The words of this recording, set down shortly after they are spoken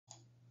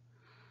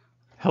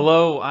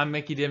Hello, I'm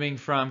Micky Deming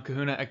from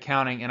Kahuna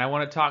Accounting, and I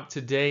want to talk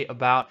today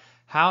about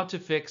how to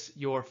fix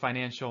your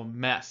financial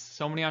mess.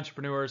 So many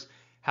entrepreneurs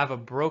have a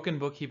broken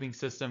bookkeeping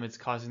system. It's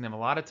causing them a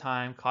lot of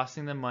time,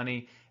 costing them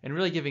money, and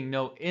really giving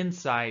no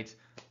insight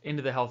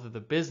into the health of the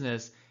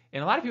business.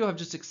 And a lot of people have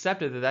just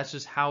accepted that that's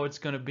just how it's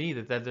going to be,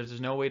 that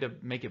there's no way to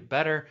make it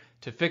better,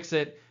 to fix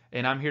it.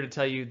 And I'm here to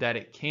tell you that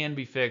it can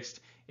be fixed.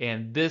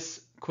 And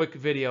this quick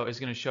video is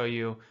going to show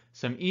you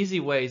some easy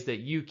ways that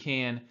you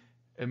can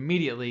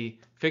immediately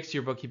fix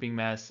your bookkeeping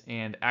mess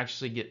and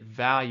actually get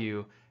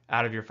value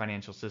out of your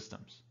financial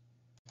systems.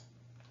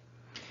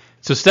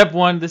 So step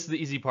one, this is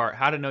the easy part,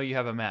 how to know you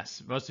have a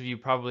mess. Most of you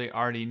probably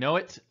already know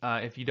it.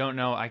 If you don't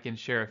know, I can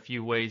share a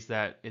few ways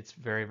that it's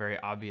very, very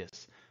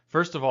obvious.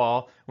 First of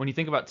all, when you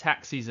think about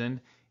tax season,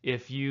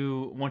 if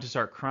you want to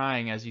start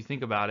crying as you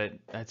think about it,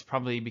 it's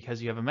probably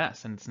because you have a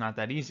mess and it's not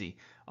that easy.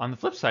 On the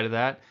flip side of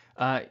that,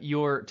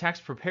 your tax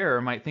preparer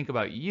might think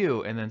about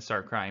you and then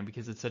start crying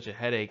because it's such a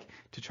headache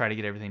to try to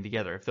get everything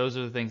together. If those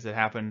are the things that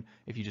happen,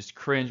 if you just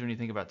cringe when you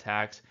think about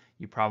tax,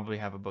 you probably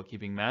have a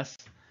bookkeeping mess.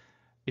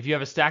 If you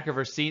have a stack of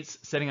receipts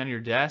sitting on your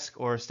desk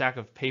or a stack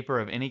of paper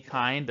of any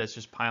kind that's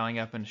just piling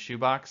up in a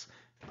shoebox,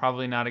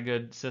 probably not a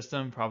good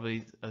system,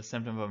 probably a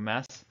symptom of a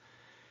mess.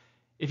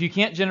 If you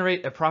can't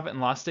generate a profit and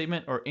loss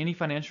statement or any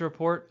financial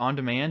report on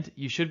demand,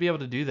 you should be able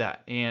to do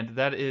that. And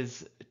that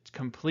is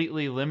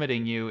completely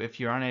limiting you if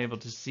you're unable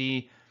to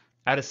see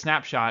at a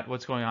snapshot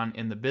what's going on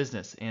in the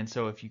business. And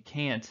so if you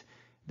can't,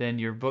 then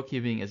your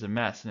bookkeeping is a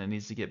mess and it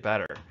needs to get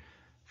better.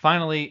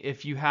 Finally,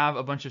 if you have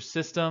a bunch of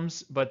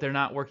systems, but they're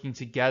not working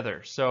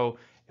together. So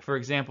for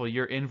example,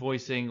 you're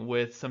invoicing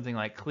with something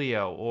like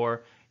Clio,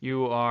 or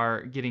you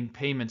are getting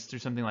payments through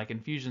something like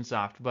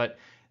Infusionsoft, but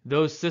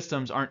those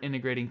systems aren't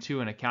integrating to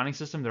an accounting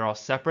system. They're all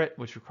separate,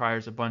 which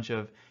requires a bunch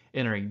of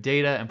entering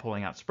data and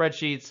pulling out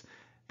spreadsheets.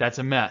 That's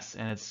a mess,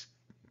 and it's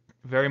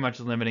very much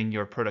limiting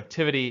your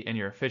productivity and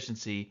your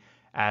efficiency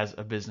as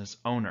a business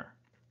owner.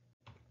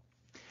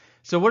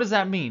 So what does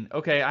that mean?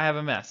 Okay, I have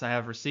a mess. I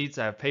have receipts,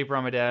 I have paper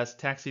on my desk,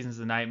 tax season's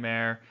a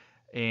nightmare,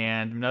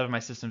 and none of my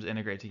systems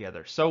integrate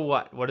together. So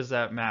what? What does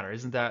that matter?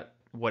 Isn't that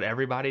what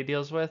everybody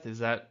deals with? Is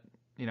that,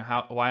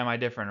 why am I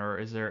different, or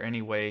is there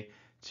any way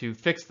to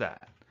fix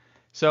that?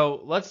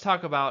 So let's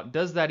talk about,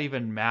 does that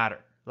even matter?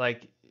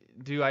 Like,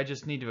 do I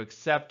just need to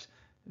accept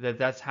that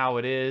that's how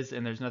it is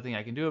and there's nothing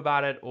I can do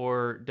about it,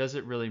 or does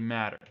it really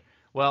matter?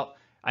 Well,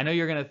 I know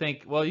you're going to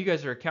think, well, you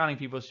guys are accounting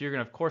people, so you're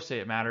going to, of course, say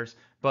it matters,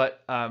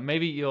 but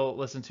maybe you'll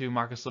listen to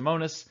Marcus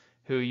Lemonis,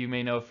 who you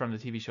may know from the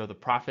TV show The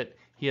Prophet.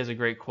 He has a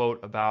great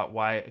quote about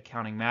why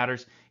accounting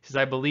matters. He says,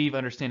 "I believe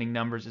understanding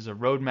numbers is a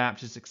roadmap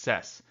to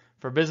success.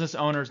 For business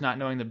owners, not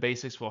knowing the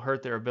basics will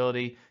hurt their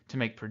ability to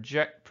make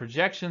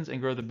projections and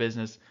grow the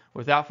business.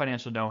 Without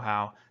financial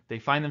know-how, they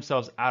find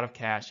themselves out of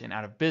cash and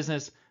out of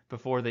business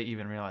before they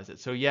even realize it."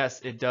 So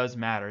yes, it does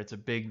matter. It's a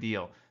big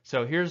deal.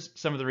 So here's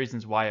some of the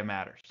reasons why it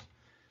matters.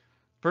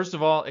 First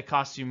of all, it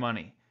costs you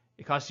money.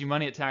 It costs you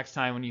money at tax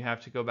time when you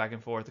have to go back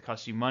and forth. It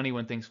costs you money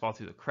when things fall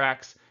through the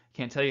cracks.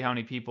 Can't tell you how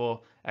many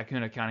people at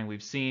Kahuna Accounting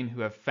we've seen who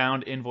have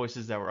found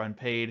invoices that were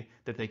unpaid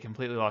that they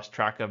completely lost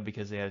track of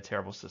because they had a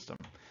terrible system.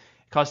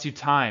 It costs you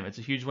time. It's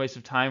a huge waste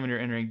of time when you're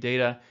entering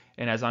data,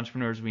 and as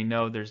entrepreneurs we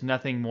know there's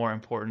nothing more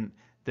important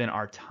than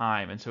our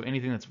time, and so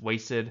anything that's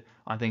wasted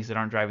on things that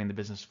aren't driving the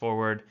business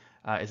forward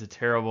is a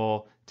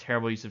terrible,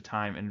 terrible use of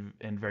time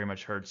and very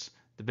much hurts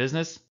the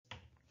business.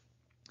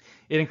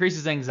 It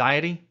increases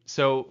anxiety.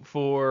 So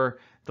for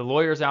the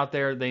lawyers out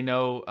there, they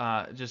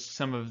know just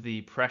some of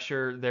the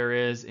pressure there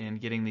is in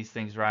getting these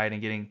things right and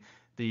getting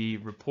the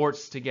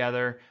reports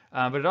together,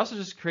 but it also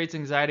just creates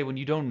anxiety when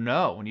you don't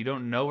know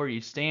where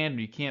you stand,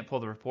 when you can't pull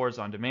the reports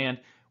on demand.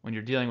 When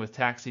you're dealing with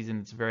tax season,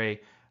 it's a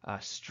very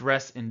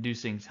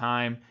stress-inducing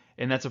time,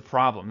 and that's a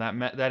problem.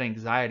 That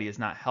anxiety is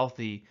not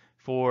healthy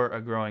for a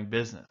growing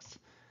business.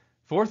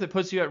 Fourth, it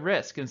puts you at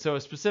risk, and so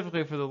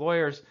specifically for the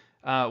lawyers,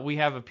 we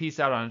have a piece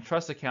out on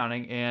trust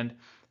accounting, and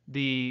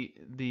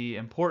the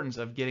importance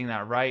of getting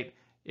that right.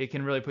 It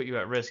can really put you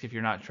at risk if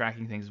you're not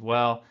tracking things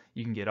well.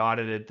 You can get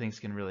audited. Things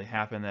can really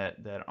happen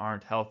that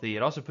aren't healthy.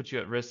 It also puts you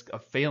at risk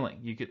of failing.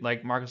 You could,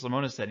 like Marcus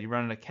Lemonis said, you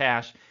run out of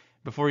cash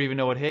before you even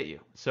know what hit you.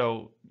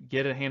 So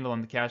get a handle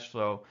on the cash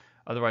flow.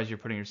 Otherwise, you're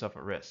putting yourself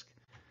at risk.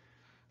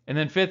 And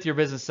then fifth, your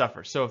business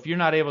suffers. So if you're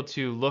not able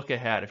to look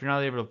ahead, if you're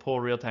not able to pull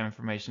real-time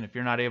information, if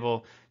you're not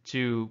able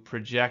to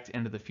project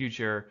into the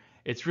future,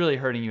 it's really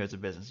hurting you as a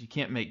business. You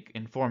can't make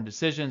informed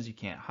decisions, you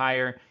can't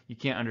hire, you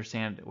can't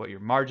understand what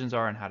your margins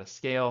are and how to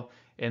scale,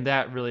 and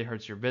that really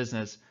hurts your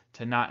business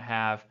to not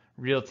have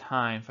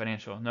real-time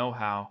financial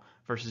know-how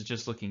versus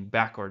just looking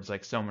backwards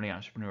like so many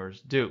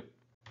entrepreneurs do.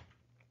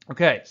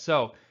 Okay,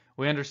 so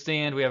we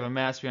understand we have a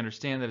mess, we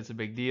understand that it's a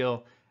big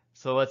deal,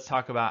 so let's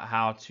talk about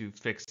how to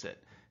fix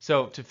it.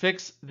 So to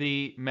fix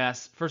the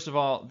mess, first of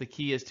all, the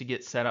key is to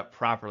get set up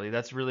properly.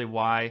 That's really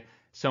why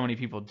so many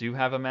people do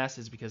have a mess,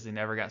 is because they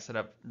never got set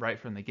up right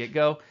from the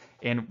get-go.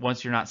 And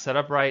once you're not set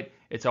up right,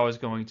 it's always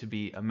going to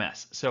be a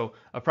mess. So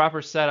a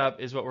proper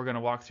setup is what we're going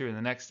to walk through in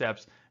the next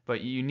steps,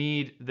 but you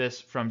need this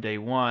from day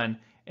one.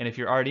 And if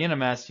you're already in a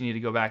mess, you need to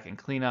go back and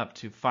clean up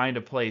to find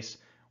a place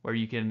where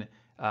you can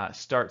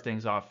start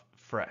things off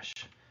fresh.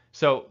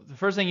 So the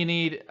first thing you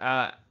need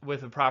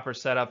with a proper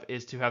setup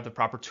is to have the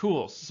proper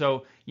tools.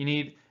 So you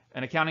need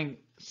an accounting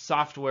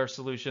software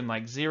solution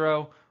like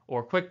Xero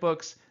or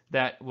QuickBooks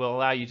that will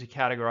allow you to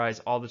categorize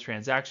all the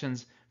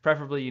transactions.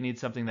 Preferably, you need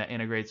something that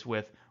integrates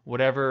with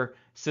whatever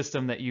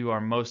system that you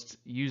are most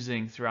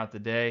using throughout the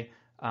day.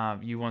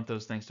 You want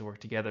those things to work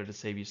together to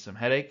save you some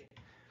headache.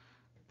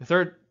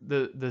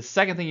 The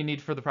second thing you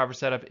need for the proper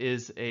setup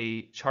is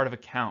a chart of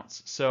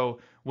accounts. So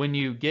when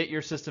you get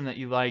your system that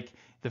you like,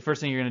 the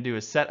first thing you're going to do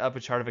is set up a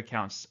chart of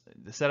accounts.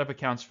 Set up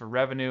accounts for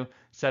revenue,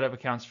 set up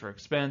accounts for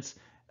expense,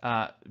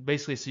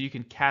 basically so you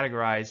can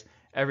categorize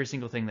every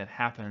single thing that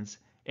happens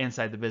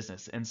inside the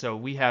business. And so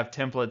we have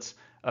templates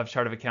of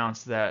chart of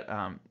accounts that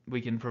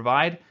we can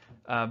provide,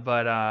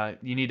 but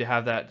you need to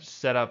have that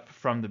set up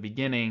from the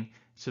beginning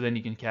so then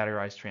you can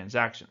categorize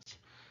transactions.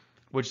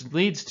 Which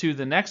leads to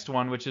the next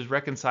one, which is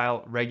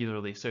reconcile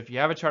regularly. So if you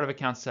have a chart of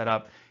accounts set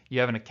up, you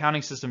have an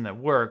accounting system that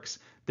works,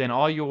 then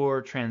all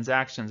your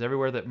transactions,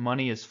 everywhere that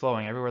money is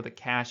flowing, everywhere that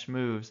cash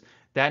moves,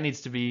 that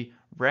needs to be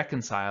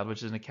reconciled,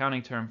 which is an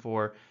accounting term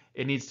for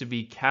it needs to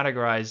be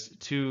categorized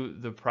to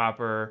the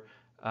proper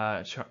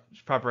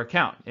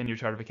account in your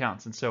chart of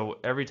accounts. And so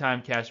every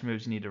time cash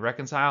moves, you need to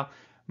reconcile.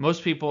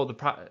 Most people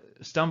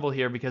stumble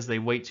here because they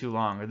wait too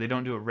long or they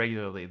don't do it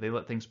regularly. They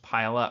let things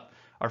pile up.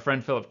 Our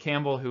friend Philip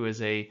Campbell, who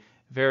is a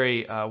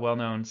very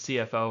well-known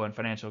CFO and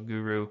financial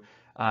guru,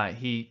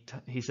 he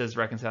says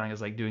reconciling is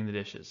like doing the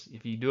dishes.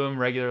 If you do them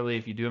regularly,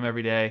 if you do them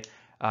every day,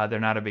 they're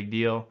not a big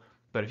deal.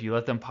 But if you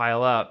let them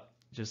pile up,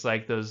 just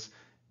like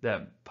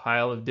that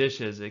pile of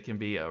dishes, it can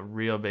be a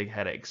real big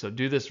headache. So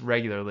do this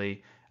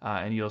regularly,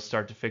 and you'll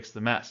start to fix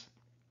the mess.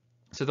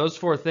 So those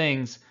 4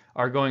 things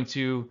are going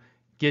to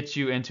get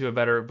you into a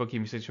better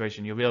bookkeeping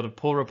situation. You'll be able to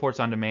pull reports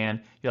on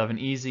demand. You'll have an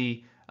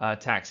easy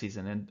tax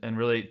season. And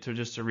really,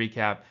 just to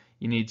recap,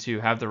 you need to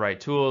have the right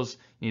tools,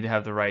 you need to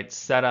have the right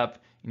setup,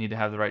 you need to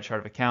have the right chart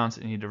of accounts,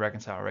 and you need to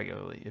reconcile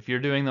regularly. If you're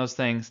doing those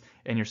things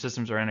and your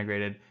systems are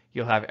integrated,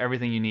 you'll have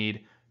everything you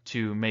need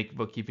to make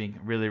bookkeeping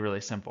really,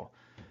 really simple.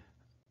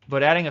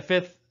 But adding a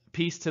 5th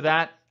piece to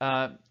that,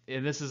 and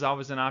this is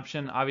always an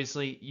option,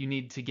 obviously you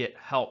need to get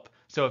help.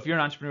 So if you're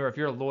an entrepreneur, if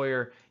you're a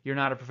lawyer, you're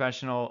not a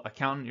professional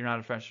accountant, you're not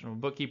a professional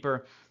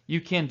bookkeeper,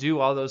 you can do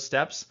all those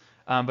steps,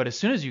 but as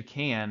soon as you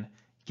can,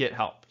 get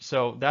help.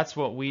 So that's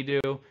what we do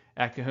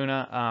at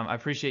Kahuna. I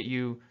appreciate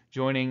you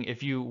joining.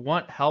 If you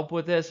want help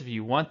with this, if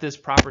you want this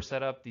proper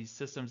setup, these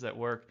systems that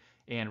work,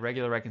 and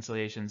regular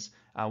reconciliations,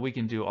 we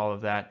can do all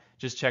of that.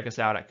 Just check us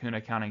out at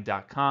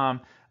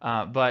kahunaaccounting.com.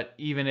 But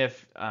even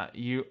if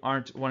you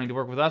aren't wanting to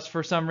work with us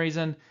for some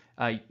reason,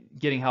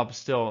 getting help is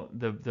still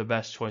the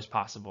best choice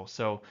possible.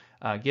 So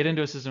get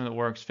into a system that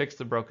works, fix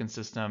the broken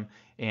system,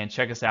 and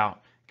check us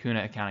out,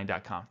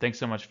 kahunaaccounting.com. Thanks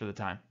so much for the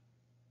time.